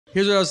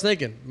Here's what I was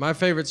thinking. My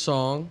favorite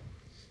song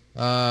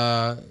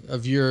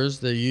of yours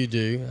that you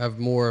do, I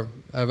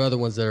have other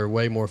ones that are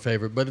way more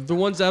favorite, but the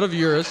ones out of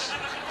yours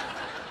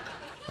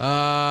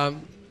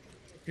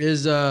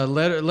is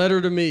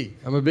Letter to Me.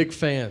 I'm a big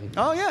fan.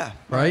 Oh, yeah.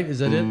 Right? Is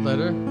that it?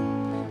 Letter?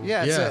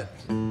 Yeah, that's it.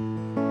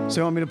 So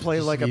you want me to play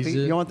Just like a beat?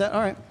 You want that?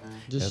 All right.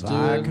 Just if do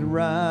I it. could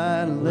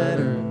write a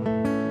letter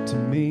to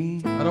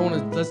me. I don't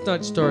want to. Let's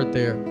not start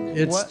there.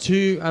 It's What?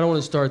 too. I don't want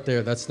to start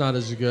there. That's not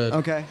as good.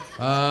 Okay.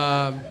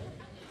 I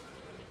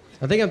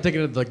think I'm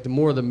thinking of like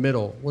more of the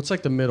middle. What's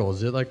like the middle?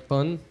 Is it like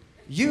fun?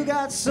 You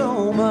got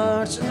so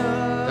much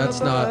love. That's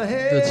not.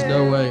 That's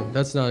no way.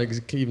 That's not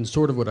even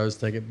sort of what I was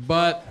thinking.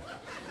 But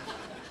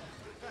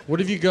what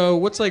if you go?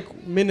 What's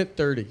like minute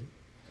 30?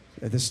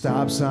 At the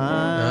stop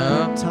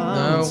sign.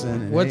 No.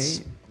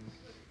 What's?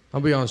 I'll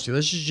be honest with you.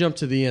 Let's just jump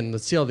to the end.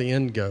 Let's see how the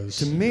end goes.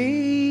 To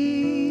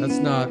me. That's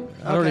not.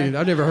 I don't Okay. even.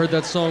 I've never heard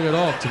that song at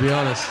all, to be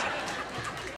honest.